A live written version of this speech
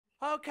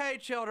Okay,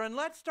 children,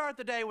 let's start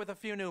the day with a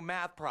few new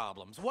math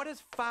problems. What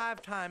is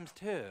 5 times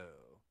 2?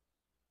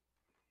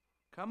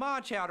 Come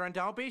on, children,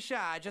 don't be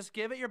shy. Just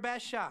give it your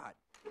best shot.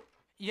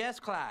 Yes,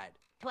 Clyde.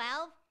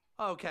 12.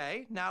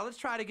 Okay, now let's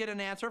try to get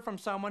an answer from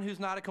someone who's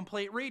not a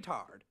complete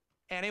retard.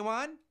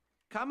 Anyone?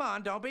 Come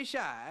on, don't be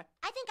shy.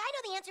 I think I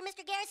know the answer,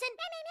 Mr. Garrison.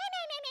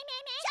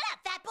 Shut up,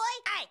 fat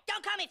boy! Hey,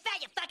 don't call me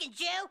fat, you fucking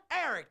Jew!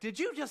 Eric, did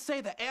you just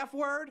say the F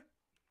word?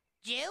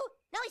 Jew?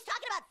 No, he's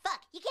talking about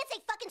fuck. You can't say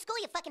fuck in school,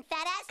 you fucking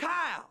fat ass.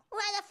 Kyle!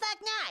 Why the fuck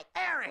not?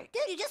 Eric!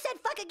 Dude, you just said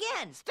fuck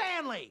again.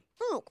 Stanley!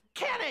 Who?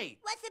 Kenny!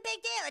 What's the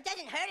big deal? It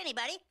doesn't hurt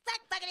anybody.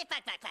 Fuck, fuckity,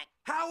 fuck, fuck, fuck.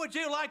 How would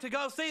you like to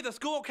go see the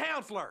school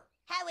counselor?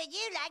 How would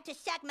you like to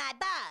suck my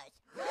balls?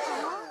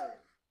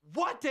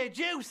 What did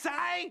you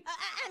say?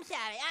 I'm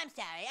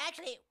sorry.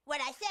 Actually,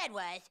 what I said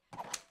was...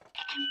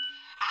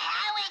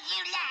 How would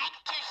you like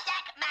to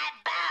suck my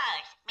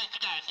balls, Mr.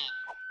 Garrison?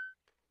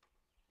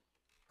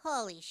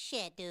 Holy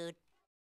shit, dude.